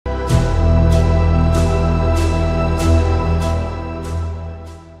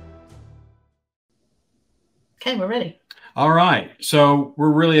Okay, we're ready. All right. So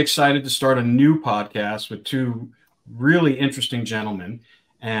we're really excited to start a new podcast with two really interesting gentlemen,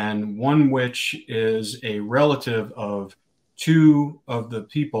 and one which is a relative of two of the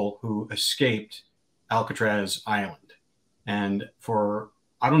people who escaped Alcatraz Island. And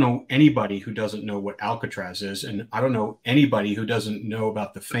I don't know anybody who doesn't know what Alcatraz is, and I don't know anybody who doesn't know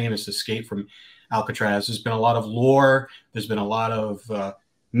about the famous escape from Alcatraz. There's been a lot of lore, there's been a lot of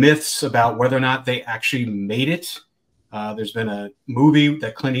myths about whether or not they actually made it. There's been a movie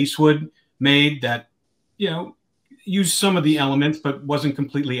that Clint Eastwood made that, used some of the elements, but wasn't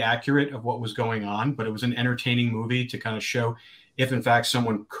completely accurate of what was going on. But it was an entertaining movie to kind of show if, in fact,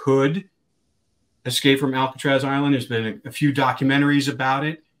 someone could escape from Alcatraz Island. There's been a few documentaries about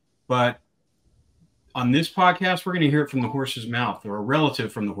it. But on this podcast, we're going to hear it from the horse's mouth, or a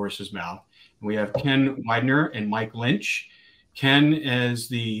relative from the horse's mouth. And we have Ken Widener and Mike Lynch. Ken is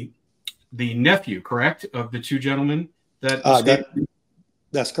the nephew, correct, of the two gentlemen that escaped?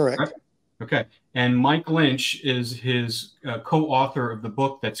 That's correct. Right? Okay. And Mike Lynch is his co-author of the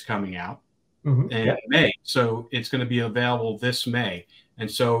book that's coming out in May. So it's going to be available this May.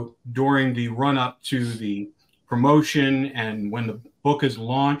 And so during the run-up to the promotion and when the book is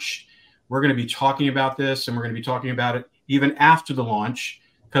launched, we're going to be talking about this, and we're going to be talking about it even after the launch,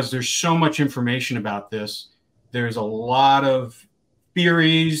 because there's so much information about this. There's a lot of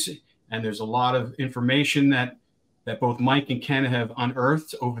theories, and there's a lot of information that both Mike and Ken have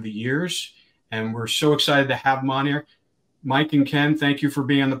unearthed over the years. And we're so excited to have them on here. Mike and Ken, thank you for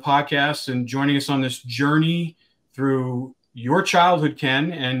being on the podcast and joining us on this journey through your childhood,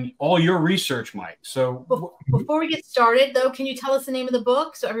 Ken, and all your research, Mike. So before we get started, though, can you tell us the name of the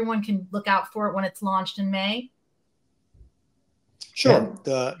book so everyone can look out for it when it's launched in May? Sure.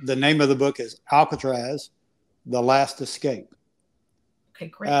 The name of the book is Alcatraz, The Last Escape. Okay,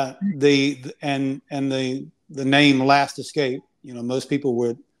 great. The name Last Escape, most people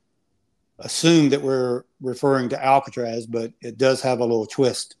would assume that we're referring to Alcatraz, but it does have a little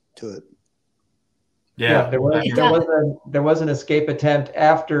twist to it. Yeah, there was an escape attempt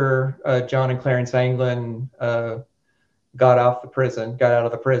after John and Clarance Anglin got out of the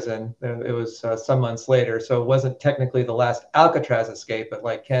prison. It was some months later, so it wasn't technically the last Alcatraz escape, but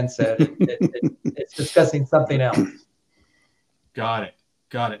like Ken said, it's discussing something else. Got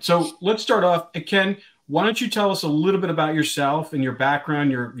it. So let's start off. Ken, why don't you tell us a little bit about yourself and your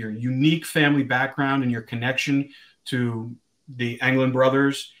background, your unique family background, and your connection to the Anglin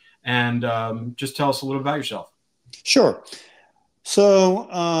brothers, and just tell us a little about yourself. Sure. So,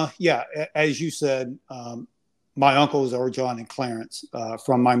 as you said, my uncles are John and Clarence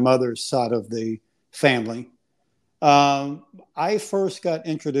from my mother's side of the family. I first got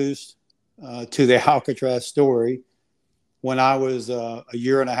introduced to the Alcatraz story when I was a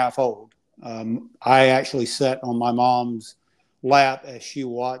year and a half old. I actually sat on my mom's lap as she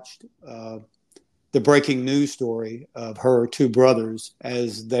watched the breaking news story of her two brothers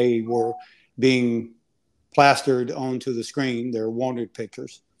as they were being plastered onto the screen, their wanted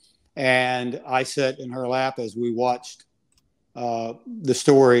pictures. And I sat in her lap as we watched the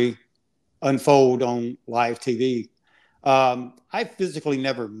story unfold on live TV. I physically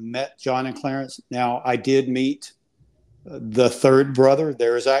never met John and Clarence. Now, I did meet the third brother.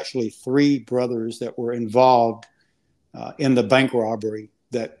 There's actually three brothers that were involved in the bank robbery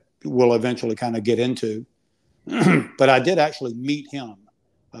that we'll eventually kind of get into. But I did actually meet him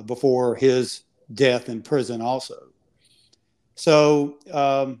before his death in prison also. So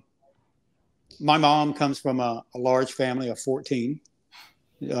my mom comes from a large family of 14.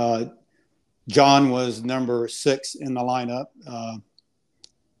 John was number 6 in the lineup.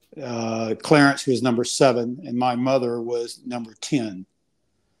 Clarence was number 7, and my mother was number 10.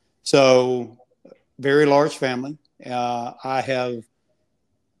 So very large family. I have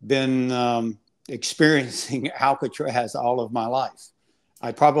been experiencing Alcatraz all of my life.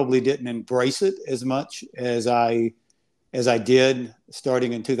 I probably didn't embrace it as much as I did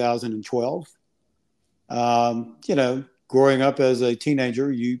starting in 2012. Growing up as a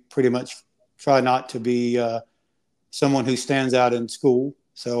teenager, you pretty much try not to be someone who stands out in school.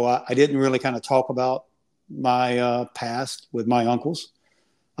 So I didn't really kind of talk about my past with my uncles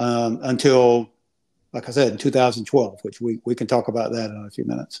until, like I said, in 2012, which we can talk about that in a few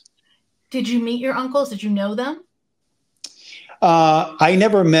minutes. Did you meet your uncles? Did you know them? I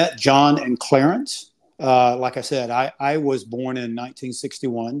never met John and Clarence. Like I said, I was born in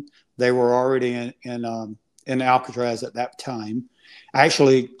 1961. They were already in Alcatraz at that time.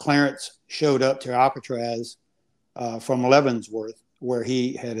 Actually, Clarence showed up to Alcatraz from Leavenworth, where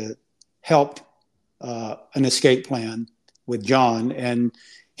he had helped an escape plan with John. And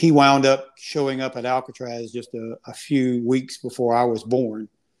he wound up showing up at Alcatraz just a few weeks before I was born.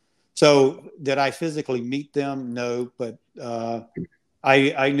 So did I physically meet them? No, but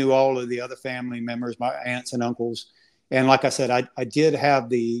I knew all of the other family members, my aunts and uncles. And like I said, I did have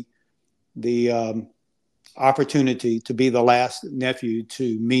the opportunity to be the last nephew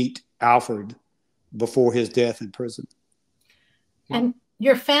to meet Alfred before his death in prison. And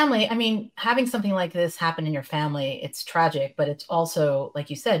your family, I mean, having something like this happen in your family, it's tragic, but it's also,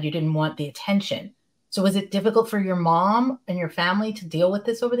 like you said, you didn't want the attention. So was it difficult for your mom and your family to deal with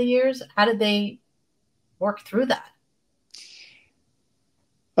this over the years? How did they work through that?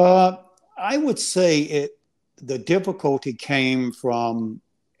 I would say the difficulty came from,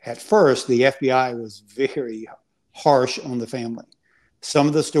 at first, the FBI was very harsh on the family. Some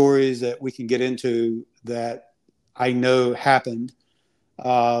of the stories that we can get into that I know happened.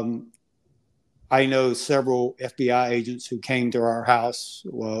 I know several FBI agents who came to our house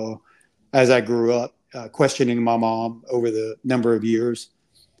as I grew up, questioning my mom over the number of years.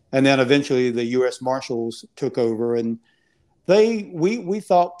 And then eventually the U.S. Marshals took over, and we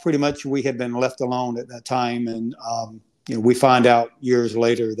thought pretty much we had been left alone at that time. And, we find out years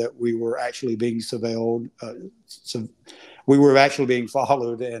later that we were actually being surveilled. So we were actually being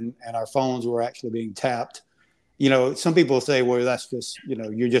followed, and our phones were actually being tapped. Some people say, well, that's just,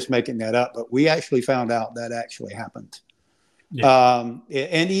 you're just making that up. But we actually found out that actually happened. Yeah.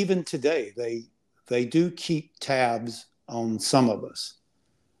 And even today, they do keep tabs on some of us,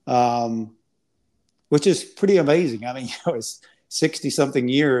 which is pretty amazing. I mean, it's 60-something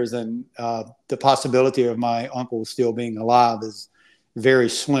years, and the possibility of my uncle still being alive is very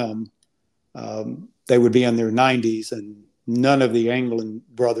slim. They would be in their 90s, and none of the Anglin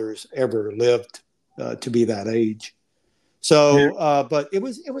brothers ever lived to be that age. So, but it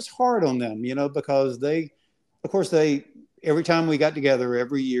was hard on them, because every time we got together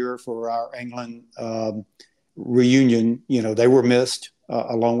every year for our Anglin reunion, they were missed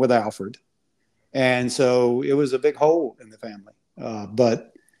along with Alfred. And so it was a big hole in the family.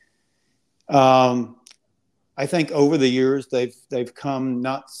 But I think over the years, they've come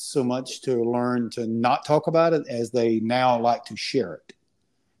not so much to learn to not talk about it as they now like to share it.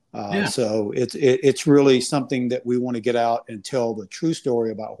 So it's really something that we want to get out and tell the true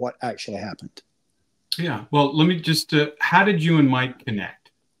story about what actually happened. Yeah. Well, let me just, how did you and Mike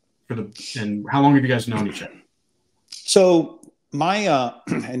connect and how long have you guys known each other? So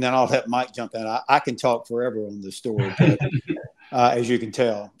and then I'll let Mike jump in. I can talk forever on this story, but as you can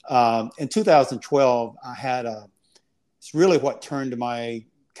tell, in 2012, I had it's really what turned my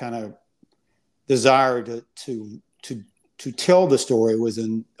kind of desire to tell the story was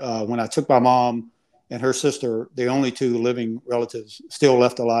when I took my mom and her sister, the only two living relatives still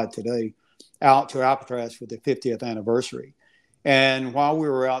left alive today, out to Alcatraz for the 50th anniversary. And while we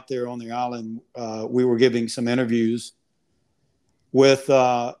were out there on the island, we were giving some interviews with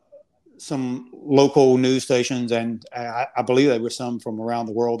some local news stations, and I believe there were some from around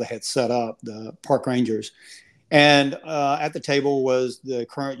the world that had set up, the park rangers. And at the table was the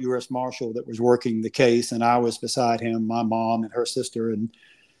current U.S. Marshal that was working the case, and I was beside him, my mom and her sister. And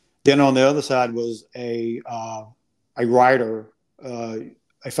then on the other side was a writer, a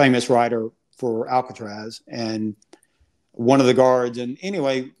famous writer for Alcatraz, and one of the guards. And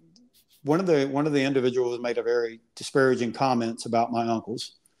anyway, one of the individuals made a very disparaging comments about my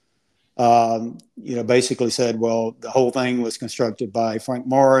uncles. Basically said, well, the whole thing was constructed by Frank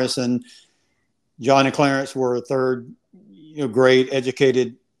Morris, and John and Clarence were third, grade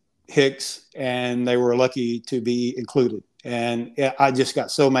educated hicks, and they were lucky to be included. And I just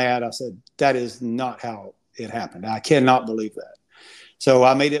got so mad. I said, that is not how it happened. I cannot believe that. So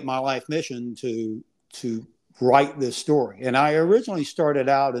I made it my life mission to write this story. And I originally started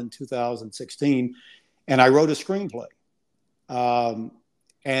out in 2016, and I wrote a screenplay.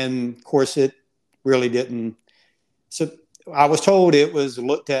 And of course, it really didn't. So I was told it was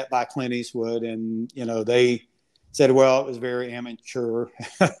looked at by Clint Eastwood, and they said, well, it was very amateur,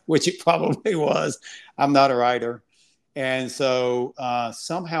 which it probably was. I'm not a writer. And so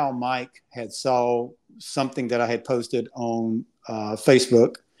somehow Mike had saw something that I had posted on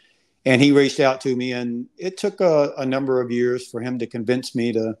Facebook, and he reached out to me, and it took a number of years for him to convince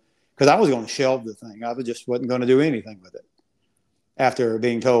me because I was going to shelve the thing. I just wasn't going to do anything with it after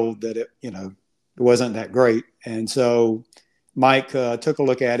being told that it wasn't that great. And so Mike took a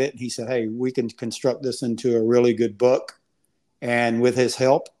look at it, and he said, hey, we can construct this into a really good book. And with his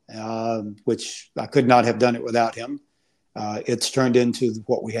help, which I could not have done it without him, it's turned into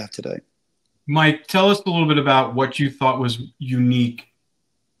what we have today. Mike, tell us a little bit about what you thought was unique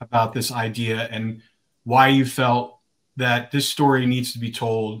about this idea and why you felt that this story needs to be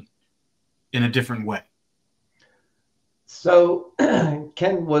told in a different way? So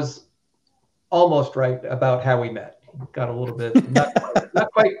Ken was almost right about how we met. Got a little bit, not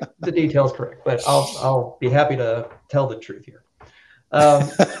quite the details correct, but I'll be happy to tell the truth here.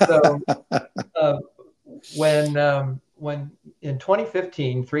 When in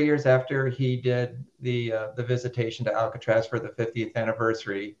 2015, 3 years after he did the visitation to Alcatraz for the 50th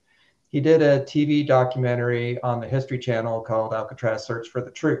anniversary, he did a TV documentary on the History Channel called Alcatraz: Search for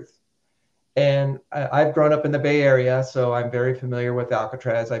the Truth. And I've grown up in the Bay Area, so I'm very familiar with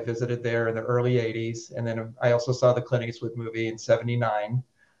Alcatraz. I visited there in the early 80s. And then I also saw the Clint Eastwood movie in 79.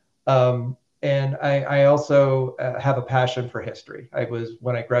 And I also have a passion for history.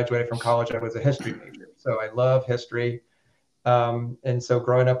 When I graduated from college, I was a history major. So I love history. And so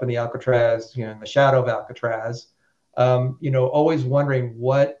growing up in the Alcatraz, in the shadow of Alcatraz, always wondering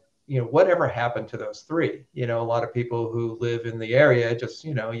whatever happened to those three. A lot of people who live in the area just,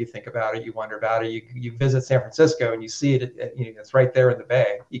 you think about it, you wonder about it. You visit San Francisco and you see it, it's right there in the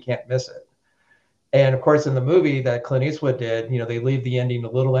Bay. You can't miss it. And of course, in the movie that Clint Eastwood did, they leave the ending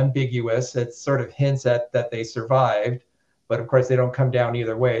a little ambiguous. It sort of hints at that they survived, but of course they don't come down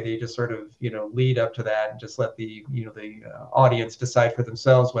either way. They just sort of, lead up to that and just let the audience decide for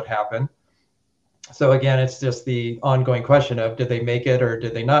themselves what happened. So again, it's just the ongoing question of, did they make it or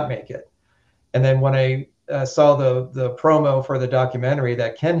did they not make it? And then when I saw the promo for the documentary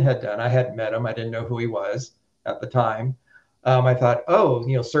that Ken had done, I hadn't met him. I didn't know who he was at the time. I thought,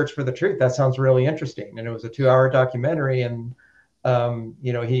 Search for the Truth. That sounds really interesting. And it was a 2-hour documentary. And,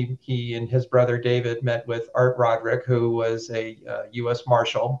 he and his brother David met with Art Roderick, who was a U.S.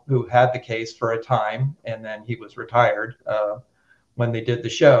 Marshal who had the case for a time. And then he was retired when they did the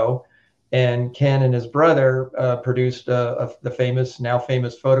show. And Ken and his brother produced the now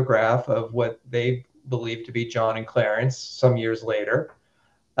famous photograph of what they believed to be John and Clarence some years later,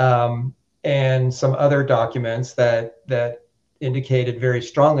 and some other documents that indicated very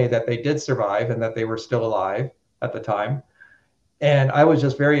strongly that they did survive and that they were still alive at the time. And I was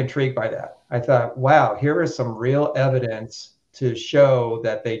just very intrigued by that. I thought, wow, here is some real evidence to show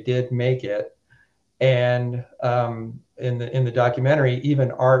that they did make it. And in the documentary,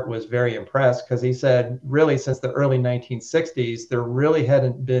 even Art was very impressed, because he said, really, since the early 1960s, there really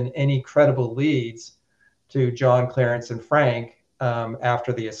hadn't been any credible leads to John, Clarence, and Frank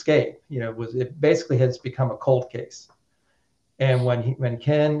after the escape. It basically has become a cold case. And when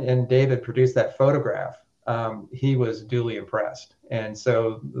Ken and David produced that photograph, he was duly impressed. And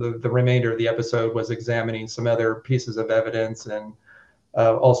so the remainder of the episode was examining some other pieces of evidence, and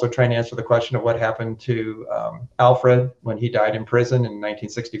also trying to answer the question of what happened to Alfred when he died in prison in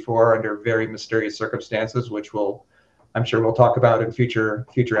 1964 under very mysterious circumstances, which I'm sure we'll talk about in future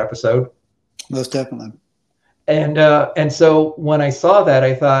episode. Most definitely. And so when I saw that,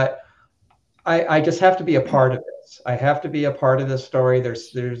 I thought, I just have to be a part of this. I have to be a part of this story.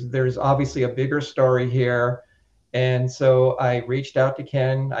 There's obviously a bigger story here. And so I reached out to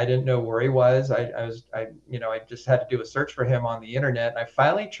Ken. I didn't know where he was. I just had to do a search for him on the internet. I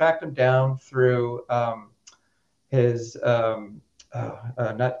finally tracked him down through his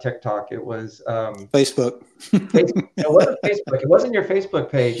not TikTok. It was Facebook. Facebook. It wasn't Facebook. It wasn't your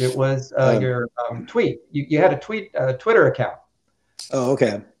Facebook page. It was your tweet. You had a Twitter account. Oh,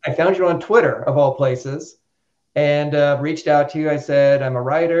 okay. I found you on Twitter, of all places, and reached out to you. I said, I'm a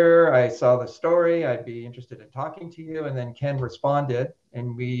writer. I saw the story. I'd be interested in talking to you. And then Ken responded,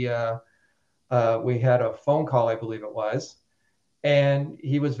 and we had a phone call, I believe it was. And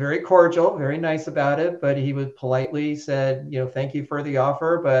he was very cordial, very nice about it, but he would politely said, thank you for the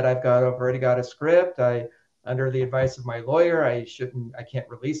offer, but I've already got a script. Under the advice of my lawyer, I can't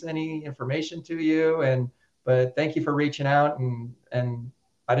release any information to you. But thank you for reaching out. And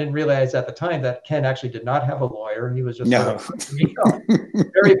I didn't realize at the time that Ken actually did not have a lawyer. He was just sort of,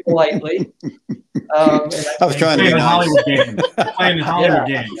 very politely. I was trying to be nice. Hollywood game. Playing the Hollywood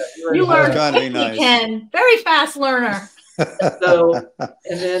game. You learned quickly, Ken. Very fast learner. So,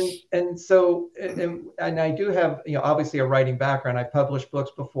 and I do have, obviously a writing background. I've published books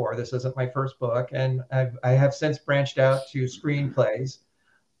before. This isn't my first book, and I have since branched out to screenplays.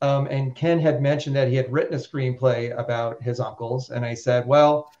 And Ken had mentioned that he had written a screenplay about his uncles. And I said,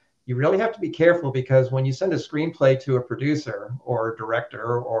 well, you really have to be careful, because when you send a screenplay to a producer or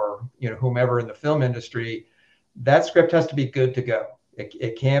director or, whomever in the film industry, that script has to be good to go.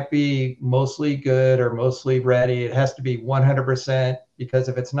 It can't be mostly good or mostly ready. It has to be 100%, because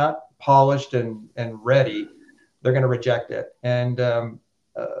if it's not polished and ready, they're going to reject it. And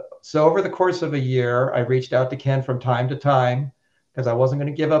so over the course of a year, I reached out to Ken from time to time, because I wasn't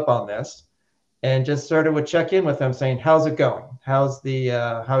going to give up on this. and just started to check in with them, saying, "How's it going? How's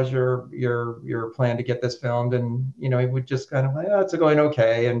your plan to get this filmed?" And he would just kind of like, "Oh, it's going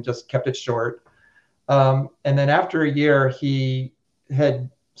okay," and just kept it short. And then after a year, he had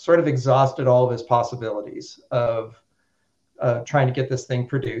sort of exhausted all of his possibilities of trying to get this thing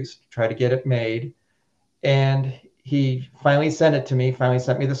produced, try to get it made. And he finally sent it to me, finally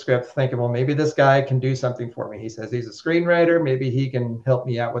sent me the script, thinking, well, maybe this guy can do something for me. He says he's a screenwriter. Maybe he can help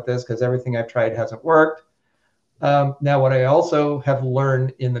me out with this because everything I've tried hasn't worked. Now, what I also have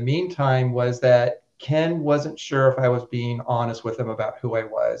learned in the meantime was that Ken wasn't sure if I was being honest with him about who I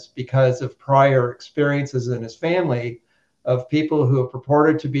was because of prior experiences in his family of people who have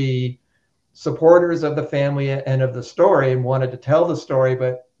purported to be supporters of the family and of the story and wanted to tell the story,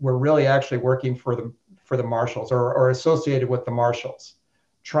 but were really actually working for the Marshals or associated with the Marshals,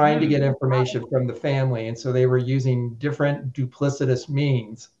 trying to get information from the family. And so they were using different duplicitous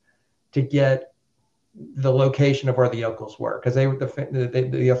means to get the location of where the uncles were, because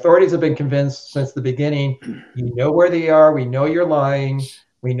the authorities have been convinced since the beginning, you know where they are, we know you're lying,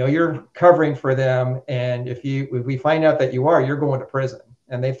 we know you're covering for them, and if we find out that you are, you're going to prison.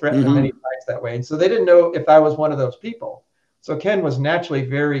 And they threatened him many times that way. And so they didn't know if I was one of those people. So Ken was naturally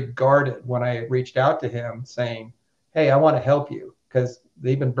very guarded when I reached out to him saying, hey, I want to help you, because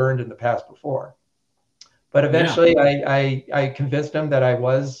they've been burned in the past before. But eventually I convinced him that I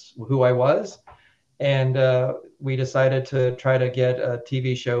was who I was. And we decided to try to get a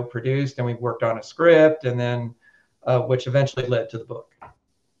TV show produced, and we worked on a script, and then which eventually led to the book.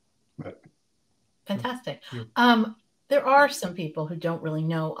 Right. Fantastic. There are some people who don't really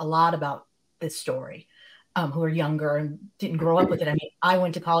know a lot about this story, who are younger and didn't grow up with it. I mean, I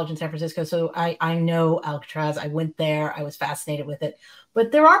went to college in San Francisco, so I know Alcatraz. I went there. I was fascinated with it.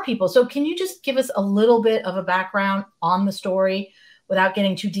 But there are people. So can you just give us a little bit of a background on the story without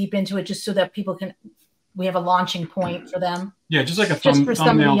getting too deep into it, just so that people we have a launching point for them? Yeah, just like a just for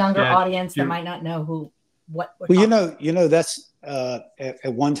some of the younger audience that might not know what. Well, that's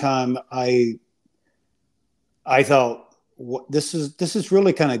at one time I thought this is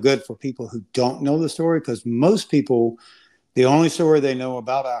really kind of good for people who don't know the story, because most people, the only story they know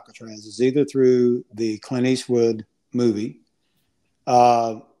about Alcatraz is either through the Clint Eastwood movie,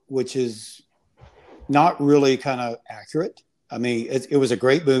 which is not really kind of accurate. I mean, it was a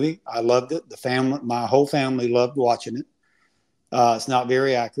great movie. I loved it. My whole family loved watching it. It's not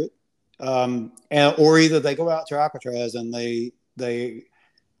very accurate. Or either they go out to Alcatraz and they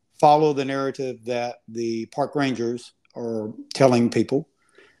follow the narrative that the park rangers are telling people.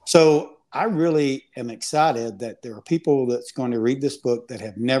 So I really am excited that there are people that's going to read this book that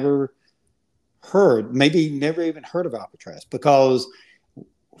have never even heard of Alcatraz, because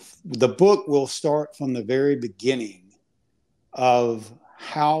the book will start from the very beginning of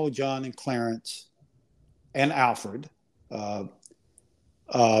how John and Clarence and Alfred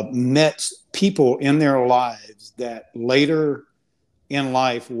met people in their lives that later in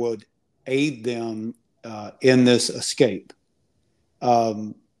life would aid them in this escape.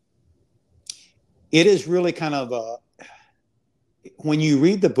 It is really kind of when you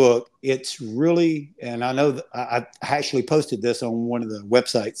read the book, it's really, and I know that I actually posted this on one of the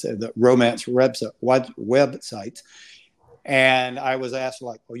websites, the romance websites, and I was asked,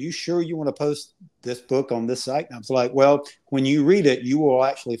 like, are you sure you want to post this book on this site? And I was like, well, when you read it, you will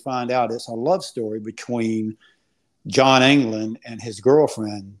actually find out it's a love story between John Anglin and his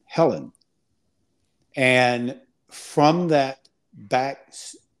girlfriend, Helen. And from that back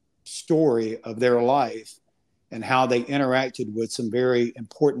story of their life and how they interacted with some very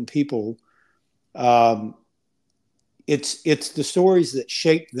important people, it's the stories that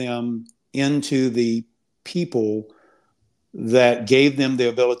shaped them into the people that gave them the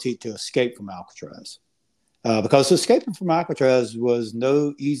ability to escape from Alcatraz. Because escaping from Alcatraz was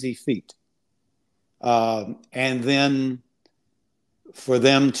no easy feat. And then for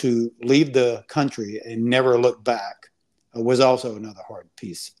them to leave the country and never look back was also another hard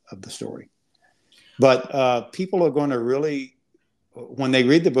piece of the story. But people are going to really, when they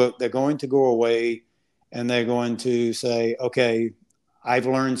read the book, they're going to go away and they're going to say, okay, I've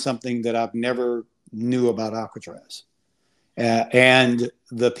learned something that I've never knew about Alcatraz and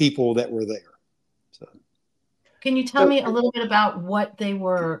the people that were there. So, can you tell me a little bit about what they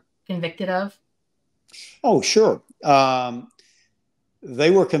were convicted of? Oh, sure.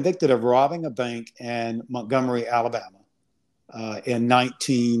 They were convicted of robbing a bank in Montgomery, Alabama, in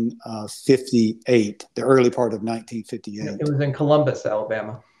 1958, the early part of 1958. It was in Columbus,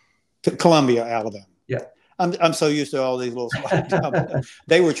 Alabama. Columbia, Alabama. Yeah. I'm so used to all these little spots.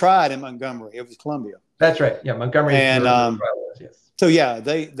 They were tried in Montgomery. It was Columbia. That's right. Yeah, Montgomery. And yes. So yeah,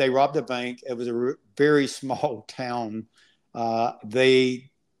 they robbed a bank. It was a very small town.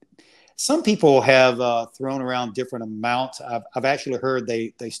 Some people have thrown around different amounts. I've actually heard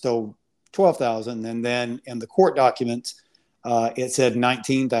they stole 12,000, and then in the court documents it said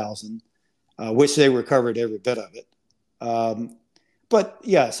 19,000, which they recovered every bit of it. But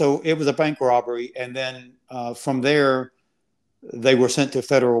yeah, so it was a bank robbery, and then from there they were sent to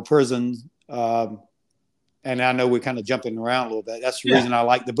federal prison. And I know we're kind of jumping around a little bit. That's the reason I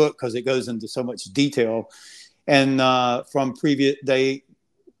like the book, because it goes into so much detail. And from previous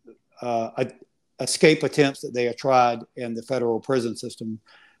escape attempts that they had tried in the federal prison system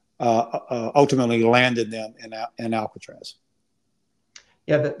ultimately landed them in Alcatraz.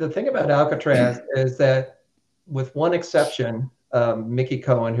 Yeah, the thing about Alcatraz is that, with one exception, Mickey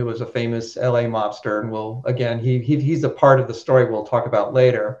Cohen, who was a famous LA mobster, and he's a part of the story we'll talk about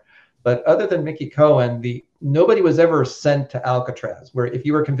later. But other than Mickey Cohen, nobody was ever sent to Alcatraz, where if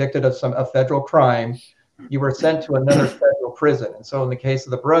you were convicted of a federal crime, you were sent to another federal prison. And so in the case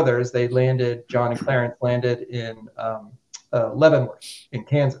of the brothers, John and Clarence landed in Leavenworth in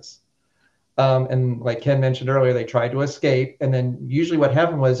Kansas. And like Ken mentioned earlier, they tried to escape. And then usually what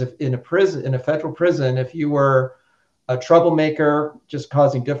happened was, if in a federal prison, if you were a troublemaker, just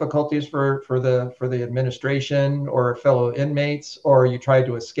causing difficulties for the administration or fellow inmates, or you tried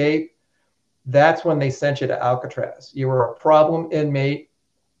to escape, that's when they sent you to Alcatraz. You were a problem inmate,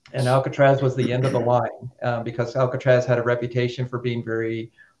 and Alcatraz was the end of the line, because Alcatraz had a reputation for being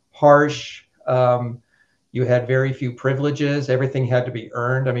very harsh. You had very few privileges. Everything had to be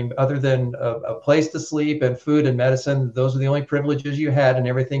earned. I mean, other than a place to sleep and food and medicine, those are the only privileges you had, and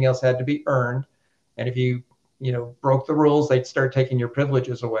everything else had to be earned. And if you broke the rules, they'd start taking your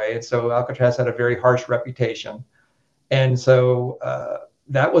privileges away. And so Alcatraz had a very harsh reputation. And so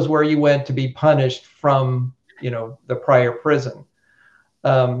that was where you went to be punished from, the prior prison.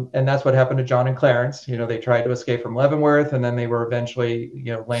 And that's what happened to John and Clarence. They tried to escape from Leavenworth, and then they were eventually,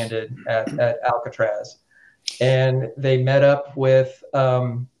 landed at Alcatraz. And they met up with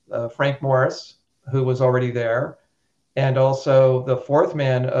Frank Morris, who was already there. And also the fourth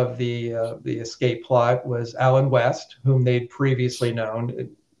man of the escape plot was Alan West, whom they'd previously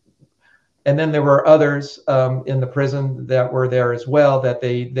known. And then there were others in the prison that were there as well that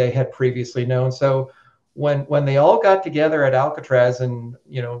they had previously known. So when they all got together at Alcatraz in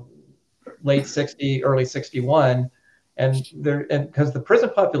late 60, early 61, and because the prison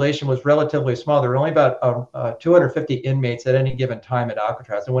population was relatively small, there were only about 250 inmates at any given time at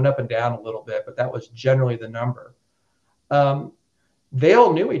Alcatraz. It went up and down a little bit, but that was generally the number. They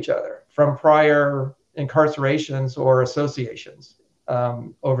all knew each other from prior incarcerations or associations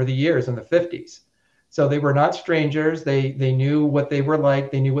over the years in the 50s. So they were not strangers. They knew what they were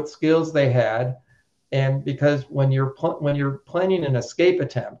like. They knew what skills they had. And because when you're planning an escape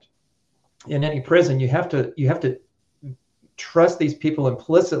attempt in any prison, you have to trust these people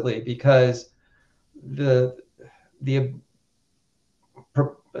implicitly, because the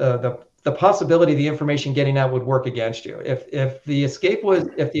possibility of the information getting out would work against you. If the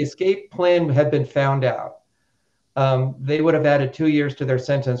escape plan had been found out, they would have added 2 years to their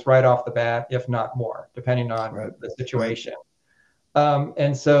sentence right off the bat, if not more, depending on the situation. And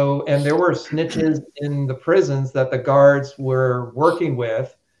there were snitches in the prisons that the guards were working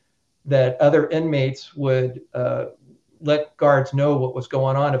with, that other inmates would let guards know what was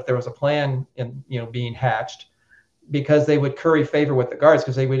going on if there was a plan being hatched, because they would curry favor with the guards,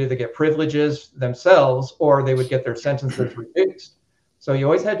 because they would either get privileges themselves or they would get their sentences reduced. So you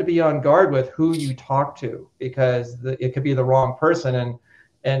always had to be on guard with who you talk to, because it could be the wrong person.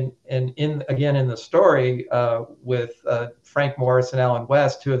 And in the story with Frank Morris and Alan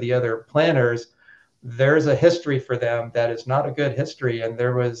West, two of the other planners, there's a history for them that is not a good history. And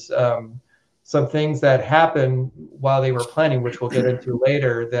there was some things that happened while they were planning, which we'll get into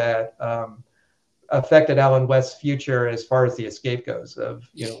later, that affected Alan West's future as far as the escape goes.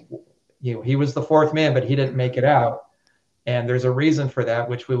 He was the fourth man, but he didn't make it out. And there's a reason for that,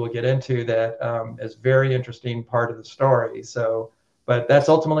 which we will get into, that is very interesting part of the story. So, but that's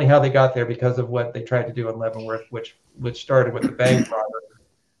ultimately how they got there, because of what they tried to do in Leavenworth, which started with the bank robbery.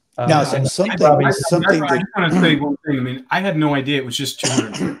 Now, I just want to say one thing. I mean, I had no idea it was just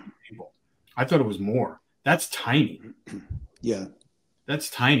 200 people. I thought it was more. That's tiny. Yeah, that's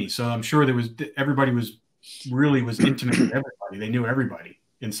tiny. So I'm sure everybody was intimate with everybody. They knew everybody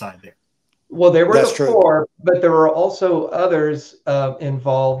inside there. Well, there were four, but there were also others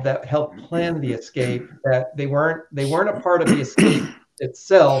involved that helped plan the escape. That they weren't a part of the escape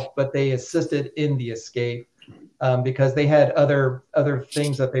itself, but they assisted in the escape because they had other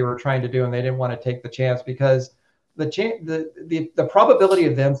things that they were trying to do, and they didn't want to take the chance, because the probability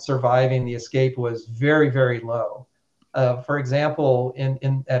of them surviving the escape was very, very low. For example,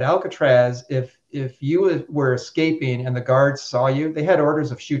 at Alcatraz, if you were escaping and the guards saw you, they had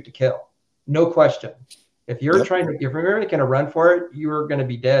orders of shoot to kill, no question. If you're making a run for it, you were going to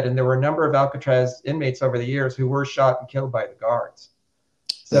be dead. And there were a number of Alcatraz inmates over the years who were shot and killed by the guards.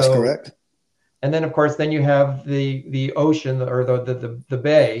 So, that's correct. And then, of course, then you have the ocean, or the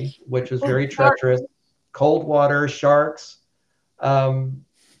bay, which was very treacherous, cold water, sharks. The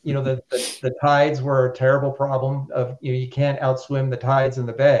tides were a terrible problem. You can't outswim the tides in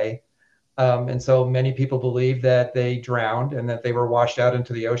the bay. And so many people believe that they drowned and that they were washed out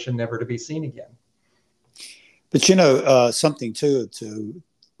into the ocean, never to be seen again. But something too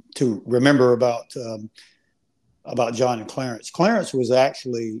to remember about John and Clarence. Clarence was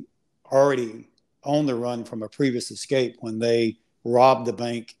actually already on the run from a previous escape when they robbed the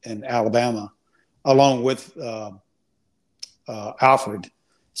bank in Alabama, along with Alfred.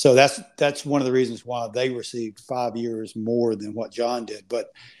 So that's one of the reasons why they received 5 years more than what John did.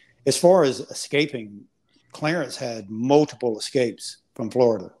 But as far as escaping, Clarence had multiple escapes from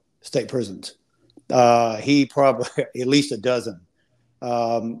Florida state prisons. He probably at least a dozen.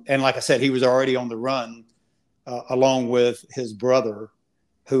 And like I said, he was already on the run along with his brother,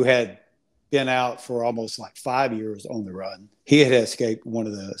 who had been out for almost like 5 years on the run. He had escaped one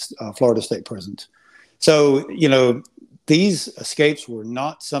of the Florida state prisons. So, these escapes were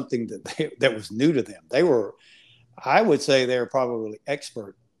not something that was new to them. They were, I would say, they were probably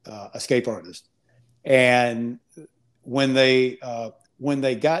expert escape artists. And when they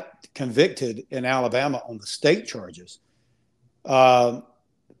got convicted in Alabama on the state charges,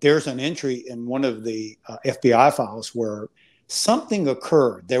 there's an entry in one of the FBI files where something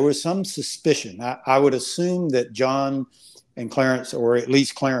occurred. There was some suspicion. I would assume that John and Clarence, or at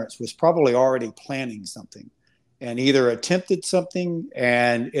least Clarence, was probably already planning something and either attempted something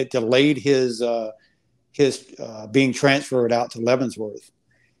and it delayed his being transferred out to Leavenworth.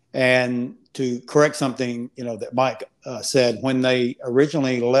 And to correct something, that Mike said, when they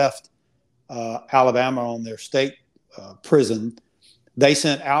originally left Alabama on their state prison, they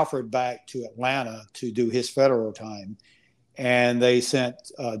sent Alfred back to Atlanta to do his federal time. And they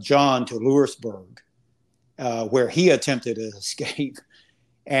sent John to Lewisburg, where he attempted to escape.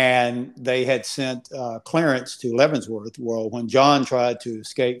 And they had sent Clarence to Leavenworth. Well, when John tried to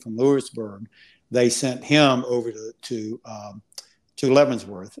escape from Lewisburg, they sent him over to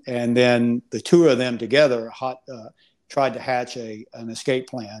Leavenworth. And then the two of them together tried to hatch an escape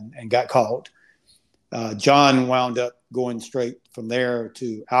plan and got caught. John wound up going straight from there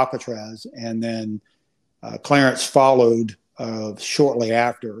to Alcatraz. And then Clarence followed shortly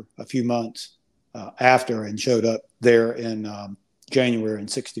after, a few months after, and showed up there in January in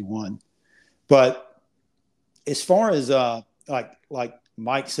 '61. But as far as like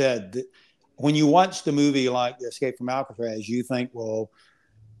Mike said, when you watch the movie like Escape from Alcatraz, you think, well,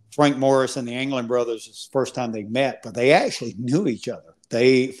 Frank Morris and the Anglin brothers is the first time they met, but they actually knew each other.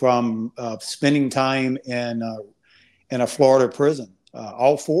 They from spending time in a Florida prison.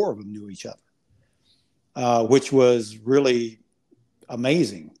 All four of them knew each other, which was really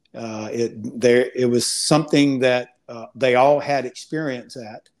amazing. It was something that they all had experience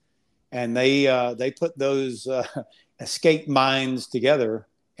at, and they put those escape minds together,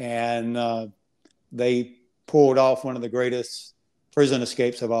 and they pulled off one of the greatest prison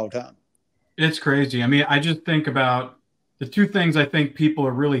escapes of all time. It's crazy. I mean, I just think about the two things I think people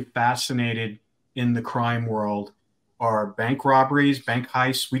are really fascinated in the crime world are bank robberies, bank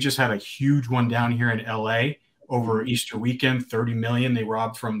heists. We just had a huge one down here in LA over Easter weekend, 30 million they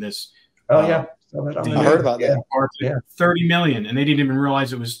robbed from this. Oh, yeah. I heard about that. Yeah. 30 million. And they didn't even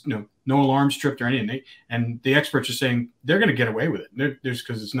realize it was no alarms tripped or anything. And the experts are saying they're going to get away with it. There's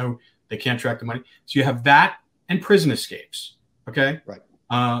because they can't track the money. So you have that and prison escapes. Okay.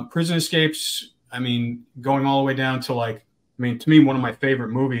 Right. Prison escapes. I mean, going all the way down to to me, one of my favorite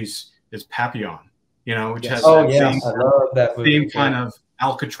movies is Papillon, which has I love that movie. Same kind of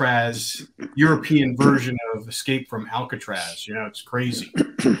Alcatraz, European version of Escape from Alcatraz. It's crazy.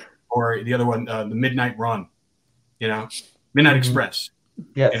 Or the other one, the Midnight Run, Midnight Express.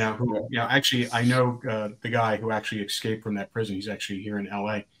 Yes. Actually, I know the guy who actually escaped from that prison. He's actually here in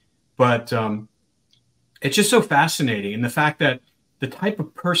LA. But it's just so fascinating. And the fact that the type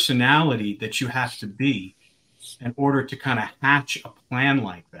of personality that you have to be in order to kind of hatch a plan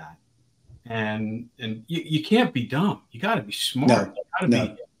like that. And you can't be dumb. You got to be smart.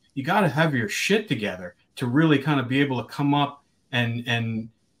 You got to have your shit together to really kind of be able to come up and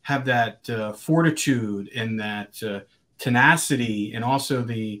have that fortitude and that tenacity, and also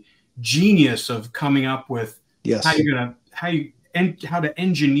the genius of coming up with Yes. How to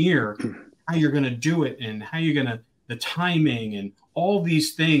engineer how you're gonna do it, and how you're gonna the timing and all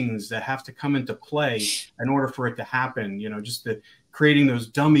these things that have to come into play in order for it to happen. Just the creating those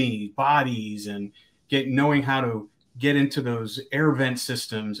dummy bodies and knowing how to get into those air vent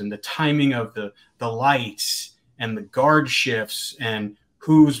systems, and the timing of the lights and the guard shifts and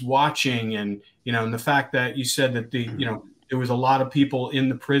who's watching, and and the fact that you said that there was a lot of people in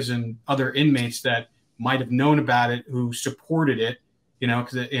the prison, other inmates that might have known about it, who supported it,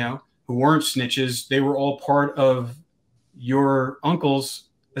 because who weren't snitches. They were all part of your uncle's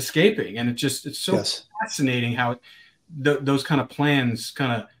escaping, and it's so Yes. fascinating how those kind of plans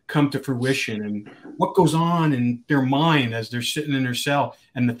kind of come to fruition, and what goes on in their mind as they're sitting in their cell,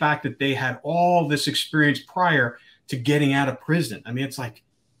 and the fact that they had all this experience prior to getting out of prison. I mean,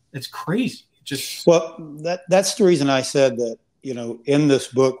 it's crazy. That's the reason I said that, in this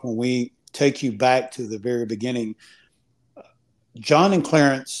book, when we take you back to the very beginning, John and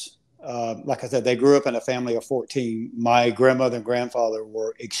Clarence, like I said, they grew up in a family of 14. My grandmother and grandfather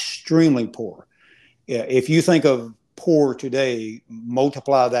were extremely poor. If you think of poor today,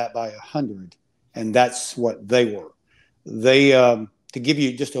 multiply that by 100, and that's what they were. They, to give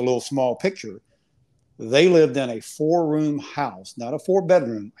you just a little small picture, they lived in a 4-room house, not a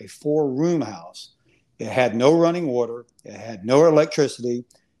 4-bedroom, a 4-room house. It had no running water. It had no electricity.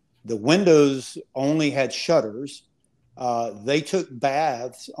 The windows only had shutters. They took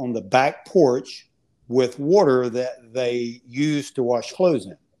baths on the back porch with water that they used to wash clothes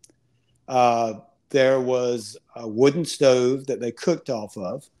in. There was a wooden stove that they cooked off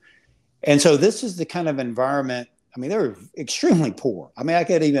of. And so this is the kind of environment. I mean, they were extremely poor. I mean, I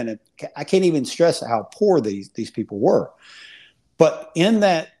can't even stress how poor these people were. But in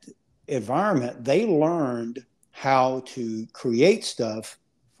that environment, they learned how to create stuff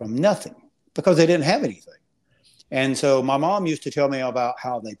from nothing because they didn't have anything. And so my mom used to tell me about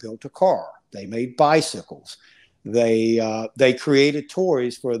how they built a car. They made bicycles. They created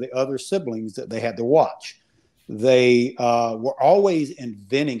toys for the other siblings that they had to watch. They were always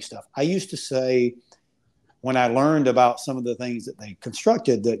inventing stuff. I used to say, when I learned about some of the things that they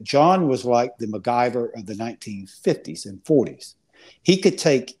constructed, that John was like the MacGyver of the 1950s and 40s. He could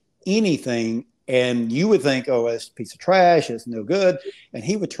take anything, and you would think, oh, it's a piece of trash, it's no good, and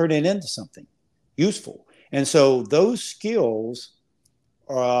he would turn it into something useful. And so those skills,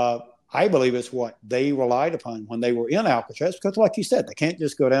 I believe, is what they relied upon when they were in Alcatraz, because like you said, they can't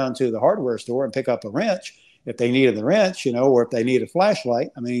just go down to the hardware store and pick up a wrench if they needed the wrench, or if they need a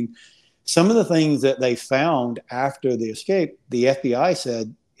flashlight. I mean, some of the things that they found after the escape, the FBI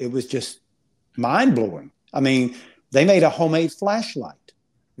said it was just mind-blowing. I mean, they made a homemade flashlight.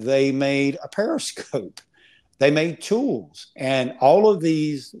 They made a periscope. They made tools. And all of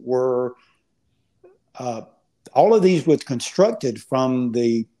these were constructed from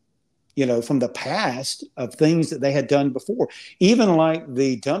the past of things that they had done before. Even like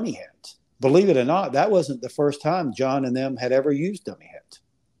the dummy heads. Believe it or not, that wasn't the first time John and them had ever used dummy heads.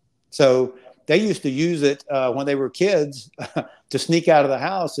 So they used to use it when they were kids to sneak out of the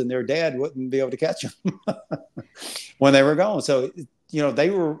house, and their dad wouldn't be able to catch them when they were gone. So, they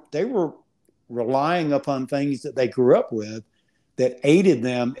were relying upon things that they grew up with that aided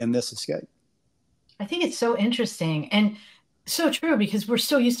them in this escape. I think it's so interesting and so true, because we're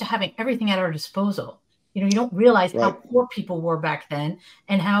so used to having everything at our disposal. You don't realize how poor people were back then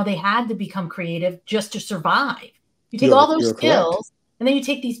and how they had to become creative just to survive. You take all those skills, correct. And then you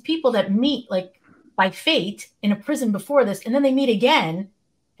take these people that meet like by fate in a prison before this, and then they meet again,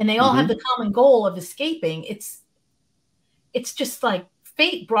 and they all have the common goal of escaping. It's just like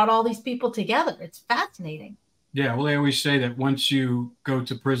fate brought all these people together. It's fascinating. Yeah, well, they always say that once you go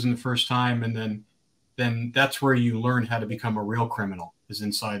to prison the first time, and then that's where you learn how to become a real criminal, is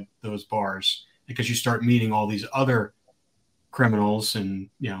inside those bars, because you start meeting all these other criminals and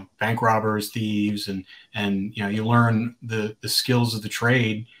bank robbers, thieves, and you learn the skills of the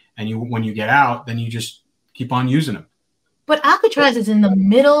trade, and when you get out, then you just keep on using them. But Alcatraz is in the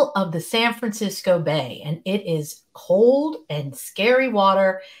middle of the San Francisco Bay, and it is cold and scary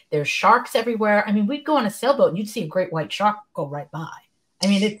water. There's sharks everywhere. I mean, we'd go on a sailboat and you'd see a great white shark go right by. I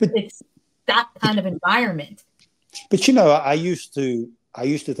mean, it's that kind of environment. But I used to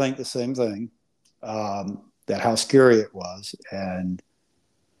think the same thing. That how scary it was and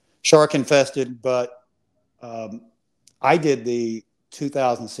shark infested. But I did the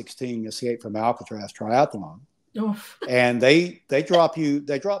 2016 Escape from Alcatraz triathlon. Oof. And they drop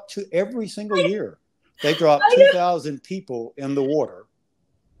to every single year. They drop 2,000 people in the water,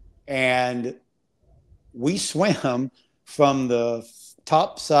 and we swam from the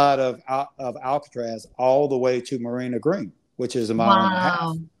top side of Alcatraz all the way to Marina Green, which is a mile and a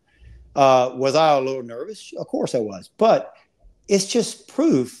half. Was I a little nervous? Of course I was. But it's just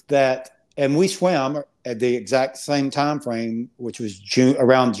proof that, and we swam at the exact same time frame, which was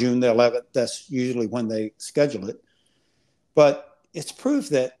around June the 11th. That's usually when they schedule it. But it's proof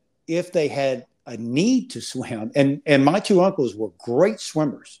that if they had a need to swim, and my two uncles were great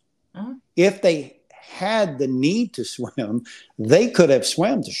swimmers. Uh-huh. If they had the need to swim, they could have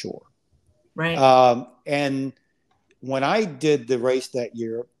swam to shore. Right. And when I did the race that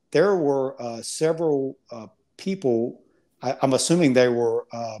year, there were several people, I'm assuming they were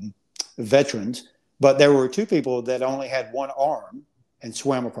veterans, but there were two people that only had one arm and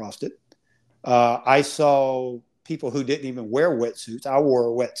swam across it. I saw people who didn't even wear wetsuits. I wore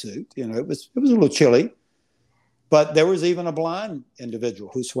a wetsuit. You know, it was a little chilly, but there was even a blind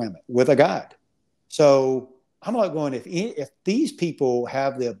individual who swam it with a guide. So I'm like going, if these people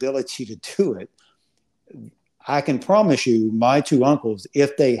have the ability to do it, I can promise you my two uncles,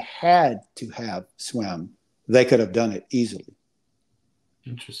 if they had to have swim, they could have done it easily.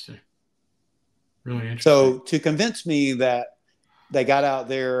 Interesting. Really interesting. So to convince me that they got out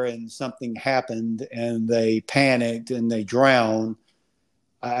there and something happened and they panicked and they drowned,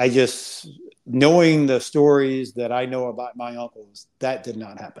 I just, knowing the stories that I know about my uncles, that did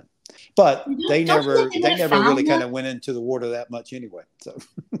not happen. But they never really kind of went into the water that much anyway. So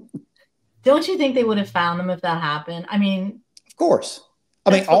don't you think they would have found them if that happened? I mean, of course.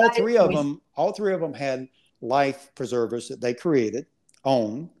 I mean, all three of them had life preservers that they created,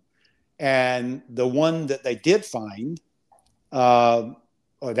 own, and the one that they did find, or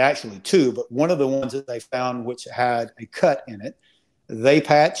actually two, but one of the ones that they found which had a cut in it, they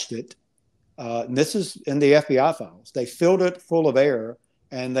patched it. And this is in the FBI files. They filled it full of air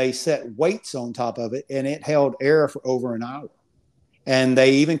and they set weights on top of it, and it held air for over an hour. And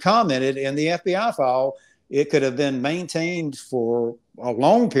they even commented in the FBI file, it could have been maintained for a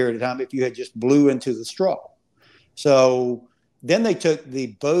long period of time if you had just blew into the straw. So then they took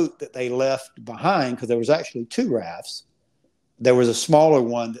the boat that they left behind, because there was actually two rafts. There was a smaller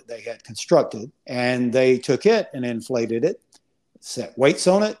one that they had constructed, and they took it and inflated it, set weights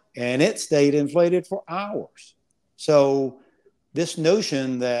on it, and it stayed inflated for hours. So this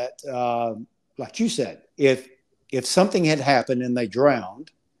notion that, like you said, if something had happened and they drowned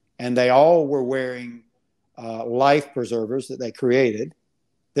and they all were wearing life preservers that they created,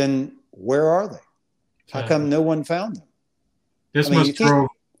 then where are they? How come no one found them? This must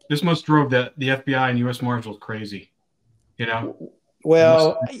drove the FBI and U.S. Marshals crazy. You know?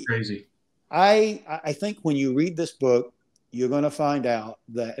 Well, crazy. I think when you read this book, you're going to find out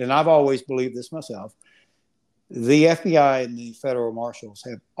that, and I've always believed this myself, the FBI and the federal marshals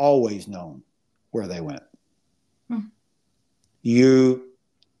have always known where they went.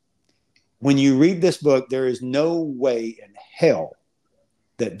 When you read this book, there is no way in hell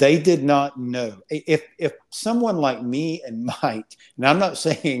that they did not know. If someone like me and Mike, and I'm not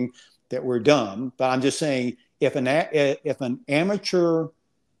saying that we're dumb, but I'm just saying if an amateur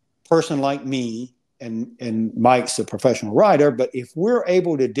person like me, and Mike's a professional writer, but if we're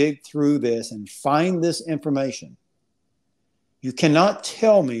able to dig through this and find this information, you cannot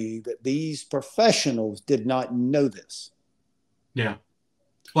tell me that these professionals did not know this. Yeah.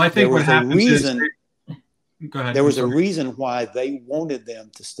 Well, I think what happens is... Go ahead. There was a reason why they wanted them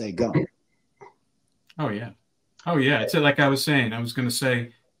to stay gone. Oh, yeah. It's like I was saying. I was going to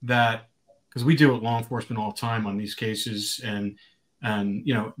say that because we deal with law enforcement all the time on these cases, and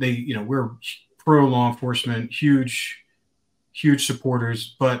we're pro law enforcement, huge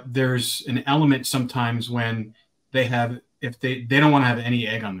supporters, but there's an element sometimes when they don't want to have any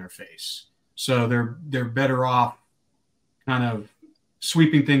egg on their face. So they're better off kind of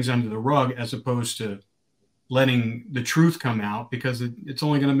sweeping things under the rug as opposed to letting the truth come out, because it's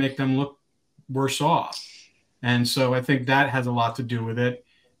only going to make them look worse off. And so I think that has a lot to do with it.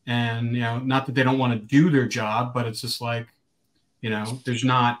 And, not that they don't want to do their job, but it's just like, there's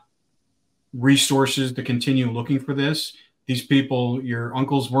not resources to continue looking for this. These people, your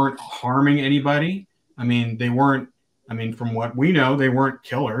uncles, weren't harming anybody. I mean, from what we know, they weren't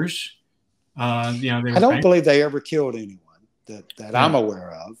killers. I don't believe they ever killed anyone that I'm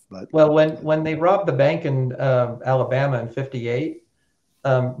aware of. But well, when they robbed the bank in Alabama in '58,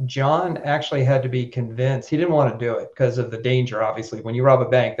 John actually had to be convinced. He didn't want to do it because of the danger. Obviously, when you rob a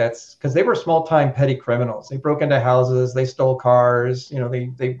bank, that's because they were small-time petty criminals. They broke into houses, they stole cars.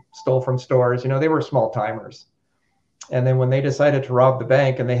 They stole from stores. They were small-timers. And then when they decided to rob the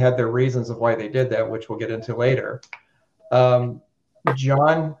bank, and they had their reasons of why they did that, which we'll get into later,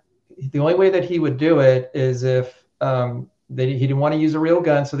 John, the only way that he would do it is if he didn't want to use a real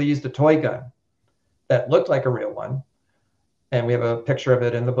gun, so they used a toy gun that looked like a real one, and we have a picture of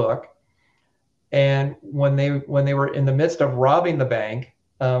it in the book. And when they were in the midst of robbing the bank,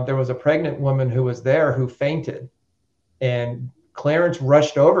 there was a pregnant woman who was there who fainted, and Clarence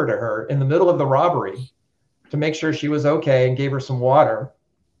rushed over to her in the middle of the robbery to make sure she was okay and gave her some water.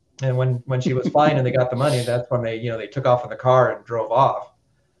 And when she was fine and they got the money, that's when they took off in the car and drove off.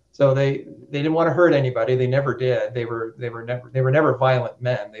 So they didn't want to hurt anybody. They never did. They were never violent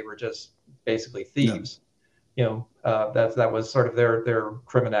men. They were just basically thieves. No. That was sort of their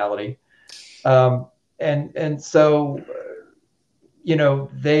criminality. And so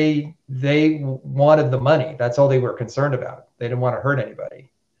they wanted the money. That's all they were concerned about. They didn't want to hurt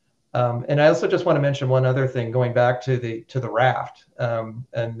anybody. And I also just want to mention one other thing, going back to the raft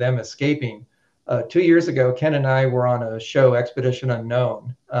and them escaping. 2 years ago, Ken and I were on a show, Expedition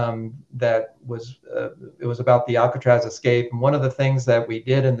Unknown, that was it was about the Alcatraz escape. And one of the things that we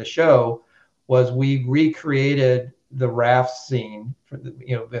did in the show was we recreated the raft scene for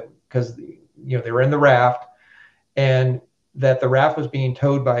because they were in the raft, and that the raft was being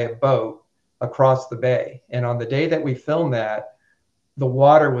towed by a boat across the bay. And on the day that we filmed that, the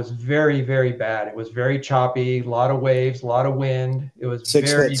water was very, very bad. It was very choppy, a lot of waves, a lot of wind. It was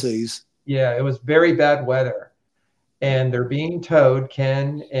 6-foot seas. Yeah, it was very bad weather. And they're being towed,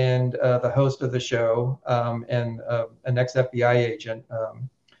 Ken and the host of the show and an ex-FBI agent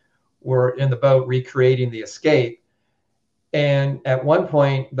were in the boat recreating the escape. And at one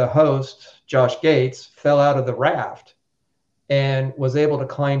point, the host, Josh Gates, fell out of the raft and was able to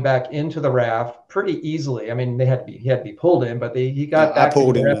climb back into the raft pretty easily. I mean, he had to be pulled in, but he got back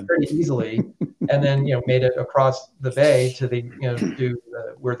to the raft pretty easily, and then made it across the bay to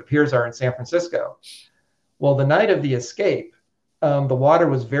where the piers are in San Francisco. Well, the night of the escape, the water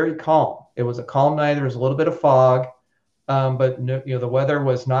was very calm. It was a calm night. There was a little bit of fog, but the weather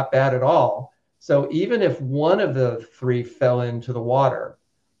was not bad at all. So even if one of the three fell into the water,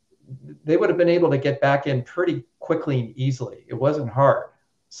 they would have been able to get back in pretty quickly and easily. It wasn't hard.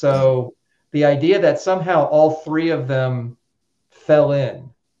 So the idea that somehow all three of them fell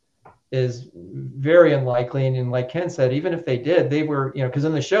in is very unlikely. And like Ken said, even if they did, they were, because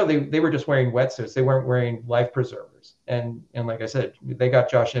in the show, they were just wearing wetsuits. They weren't wearing life preservers. And like I said, they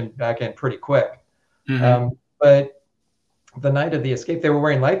got Josh back in pretty quick. Mm-hmm. But the night of the escape, they were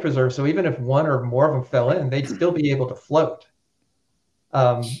wearing life preservers. So even if one or more of them fell in, they'd still be able to float.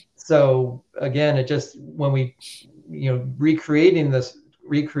 So again, it just, when we, recreating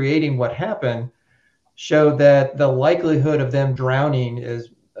what happened showed that the likelihood of them drowning is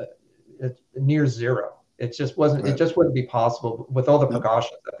near zero. It just wasn't, right. It just wouldn't be possible with all the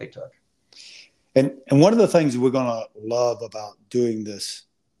precautions that they took. And one of the things we're going to love about doing this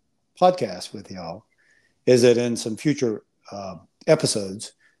podcast with y'all is that in some future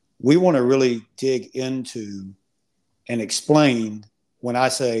episodes, we want to really dig into and explain when I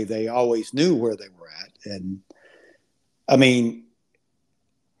say they always knew where they were at. And I mean,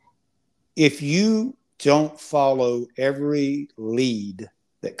 if you don't follow every lead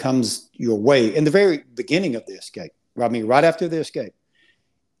that comes your way in the very beginning of the escape, I mean, right after the escape,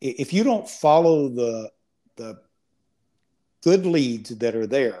 if you don't follow the good leads that are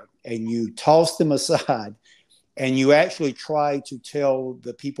there and you toss them aside and you actually try to tell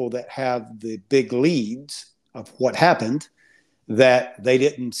the people that have the big leads of what happened, that they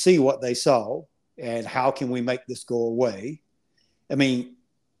didn't see what they saw, and how can we make this go away? I mean,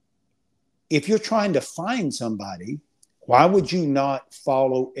 if you're trying to find somebody, why would you not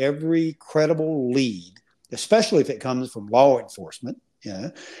follow every credible lead, especially if it comes from law enforcement?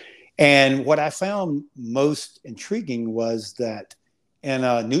 And what I found most intriguing was that in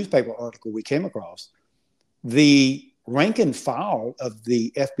a newspaper article we came across, the rank and file of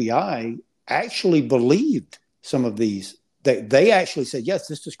the FBI actually believed some of these. They actually said, yes,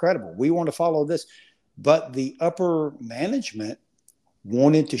 this is credible. We want to follow this. But the upper management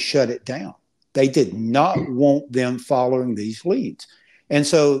wanted to shut it down. They did not want them following these leads. And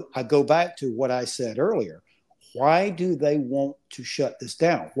so I go back to what I said earlier. Why do they want to shut this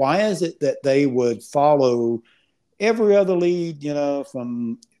down? Why is it that they would follow every other lead,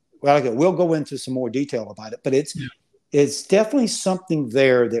 from, we'll go into some more detail about it, but it's definitely something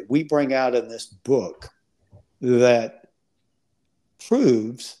there that we bring out in this book that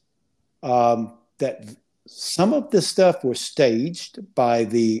proves that some of this stuff was staged by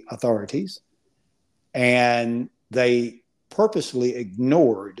the authorities, and they purposely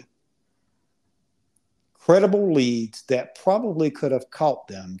ignored credible leads that probably could have caught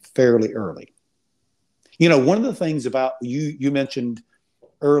them fairly early. One of the things about you mentioned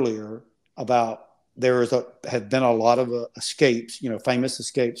earlier about have been a lot of escapes, famous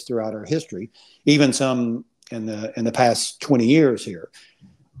escapes throughout our history, even some in the past 20 years here.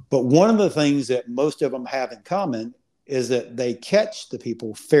 But one of the things that most of them have in common is that they catch the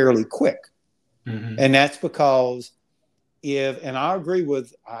people fairly quick. Mm-hmm. And that's because and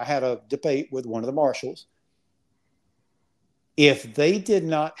I had a debate with one of the marshals. If they did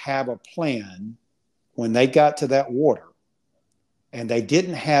not have a plan when they got to that water and they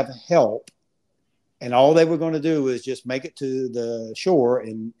didn't have help, and all they were going to do was just make it to the shore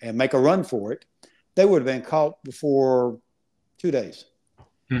and make a run for it, they would have been caught before 2 days.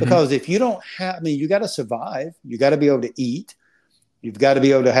 Mm-hmm. Because if you don't have, you got to survive. You got to be able to eat. You've got to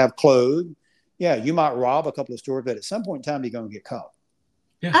be able to have clothes. Yeah, you might rob a couple of stores, but at some point in time, you're going to get caught.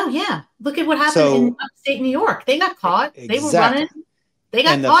 Yeah. Oh, yeah. Look at what happened in upstate New York. They got caught. Exactly. They were running. They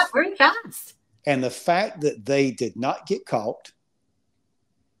got caught very fast. And the fact that they did not get caught,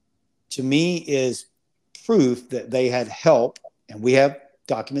 to me, is proof that they had help, and we have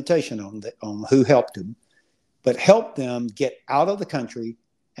documentation on who helped them, but helped them get out of the country.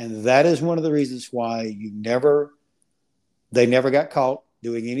 And that is one of the reasons why they never got caught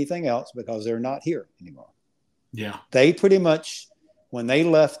doing anything else, because they're not here anymore. Yeah. They pretty much, when they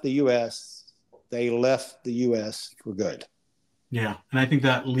left the U.S., they left the U.S. for good. Yeah. And I think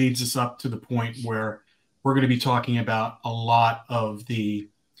that leads us up to the point where we're going to be talking about a lot of the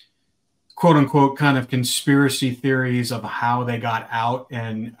quote unquote kind of conspiracy theories of how they got out.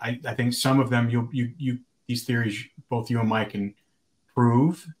 And I think some of them, these theories, both you and Mike can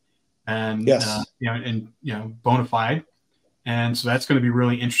prove and, yes. Bona fide. And so that's going to be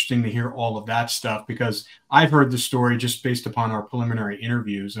really interesting to hear all of that stuff, because I've heard the story just based upon our preliminary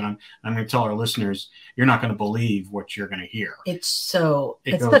interviews. And I'm going to tell our listeners, you're not going to believe what you're going to hear. It's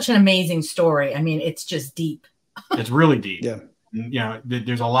such an amazing story. I mean, it's just deep. It's really deep. Yeah.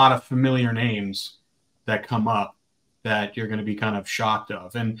 There's a lot of familiar names that come up that you're going to be kind of shocked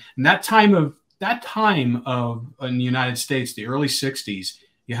of. And that time of in the United States, the early 60s,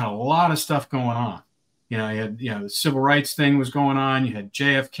 you had a lot of stuff going on. You had, the civil rights thing was going on. You had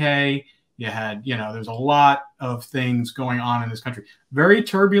JFK. You had, there's a lot of things going on in this country. Very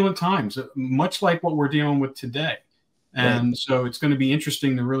turbulent times, much like what we're dealing with today. And right. So it's going to be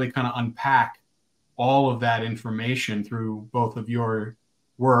interesting to really kind of unpack all of that information through both of your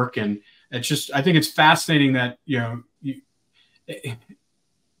work. And it's just, I think it's fascinating that,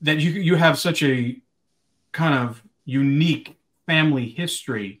 that you have such a kind of unique family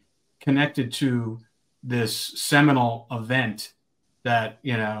history connected to this seminal event that,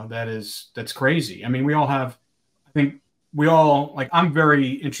 that's crazy. I mean, I'm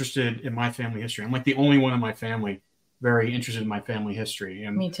very interested in my family history. I'm like the only one in my family very interested in my family history.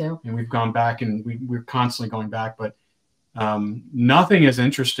 And me too. And we've gone back and we're constantly going back, but nothing as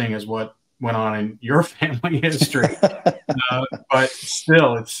interesting as what went on in your family history. But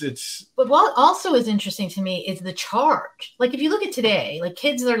still, it's. But what also is interesting to me is the charge. Like, if you look at today, like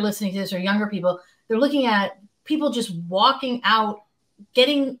kids that are listening to this or younger people, they're looking at people just walking out,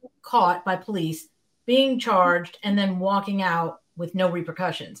 getting caught by police, being charged, and then walking out with no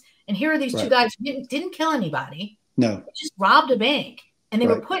repercussions. And here are these two guys who didn't kill anybody. No. They just robbed a bank. And they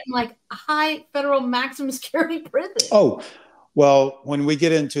were put in like a high federal maximum security prison. Oh, well, when we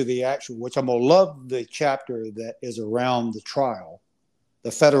get into the actual, which I'm going to love the chapter that is around the trial,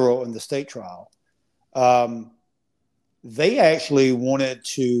 the federal and the state trial, they actually wanted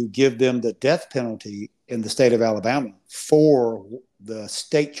to give them the death penalty in the state of Alabama for the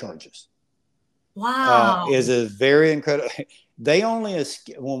state charges. Wow. Is a very incredible. They only,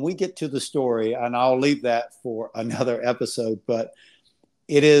 when we get to the story, and I'll leave that for another episode, but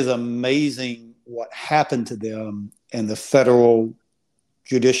it is amazing what happened to them in the federal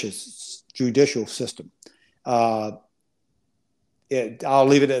judicial system. I'll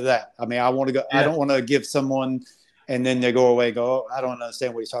leave it at that. I mean, I want to go. Yeah. I don't want to give someone and then they go away and go, oh, I don't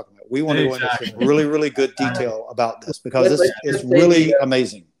understand what he's talking about. We want to go into some really, really good detail about this, because it's really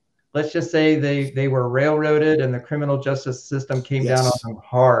amazing. Let's just say they were railroaded and the criminal justice system came down on them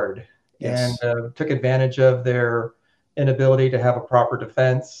hard and took advantage of their inability to have a proper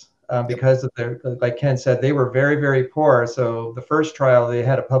defense because of their, like Ken said, they were very, very poor. So the first trial, they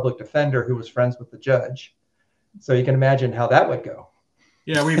had a public defender who was friends with the judge. So you can imagine how that would go.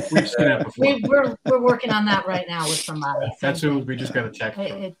 Yeah, we've seen that before. We're working on that right now with somebody. That's who we just got to check.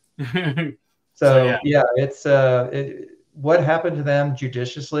 So yeah, it's what happened to them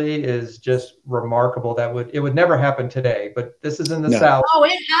judiciously is just remarkable. It would never happen today, but this is in the South. Oh,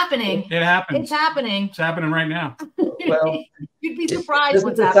 it's happening. It happens. It's happening. It's happening right now. Well, you'd be surprised. This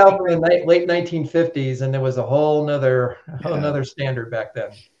was the South in the late 1950s, and there was a whole nother standard back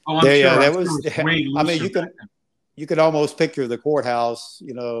then. Oh, I'm sure. that I'm was. sure way I mean, looser. you could almost picture the courthouse,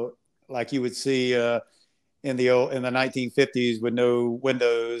 you know, like you would see in the 1950s with no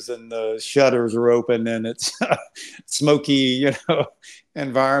windows and the shutters are open and it's smoky, you know,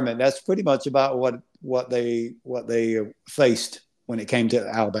 environment. That's pretty much about what they faced when it came to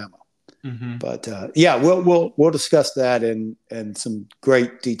Alabama. Mm-hmm. But yeah, we'll discuss that in some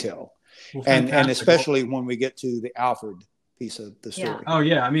great detail, Well, and especially when we get to the Alfred piece of the story. Yeah. Oh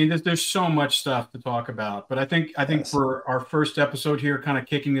yeah, I mean, there's so much stuff to talk about, but I think Yes. for our first episode here, kind of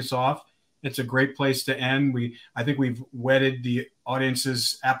kicking this off, it's a great place to end. I think we've whetted the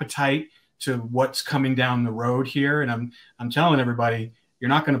audience's appetite to what's coming down the road here, and I'm telling everybody, you're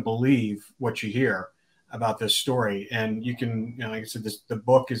not going to believe what you hear about this story, and you can, you know, like I said, the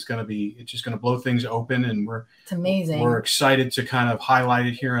book is going to be, it's just going to blow things open, and it's amazing. We're excited to kind of highlight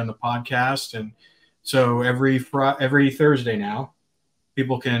it here on the podcast, and so every Thursday now,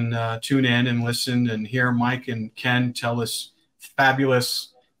 people can tune in and listen and hear Mike and Ken tell this fabulous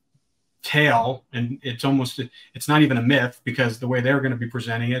tale, and it's not even a myth because the way they're going to be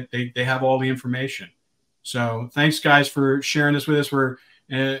presenting it, they have all the information. So thanks guys for sharing this with us. We're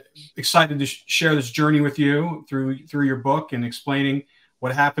excited to share this journey with you through your book and explaining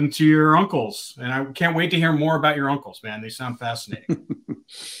what happened to your uncles, and I can't wait to hear more about your uncles, man. They sound fascinating.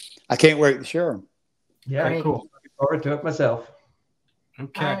 I can't wait to share them. Yeah, Great. cool. Looking forward to it myself.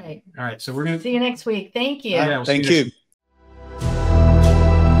 Okay. All right. So we're going to see you next week. Thank you. Yeah, we'll Thank you.